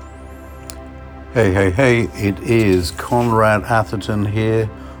Hey, it is Conrad Atherton here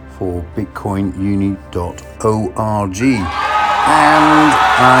for bitcoinuni.org, and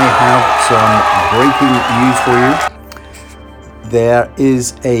I have some breaking news for you. There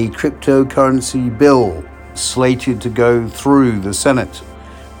is a cryptocurrency bill slated to go through the Senate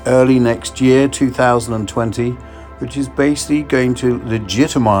early next year, 2020, which is basically going to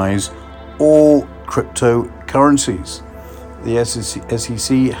legitimize all cryptocurrencies. The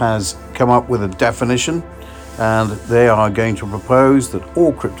SEC has come up with a definition, and they are going to propose that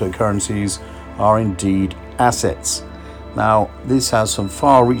all cryptocurrencies are indeed assets. Now, this has some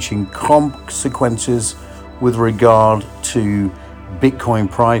far-reaching consequences with regard to Bitcoin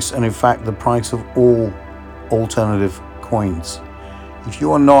price and, in fact, the price of all alternative coins. If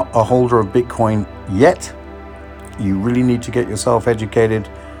you are not a holder of Bitcoin yet, you really need to get yourself educated,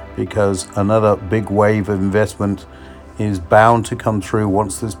 because another big wave of investment is bound to come through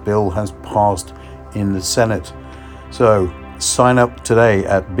once this bill has passed in the Senate. So sign up today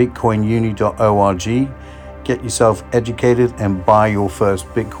at bitcoinuni.org, get yourself educated and buy your first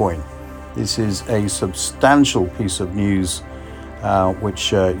Bitcoin. This is a substantial piece of news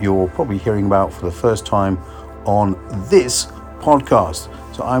which you're probably hearing about for the first time on this podcast.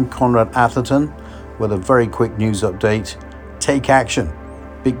 So I'm Conrad Atherton with a very quick news update. Take action,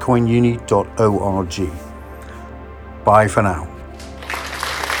 bitcoinuni.org. Bye for now.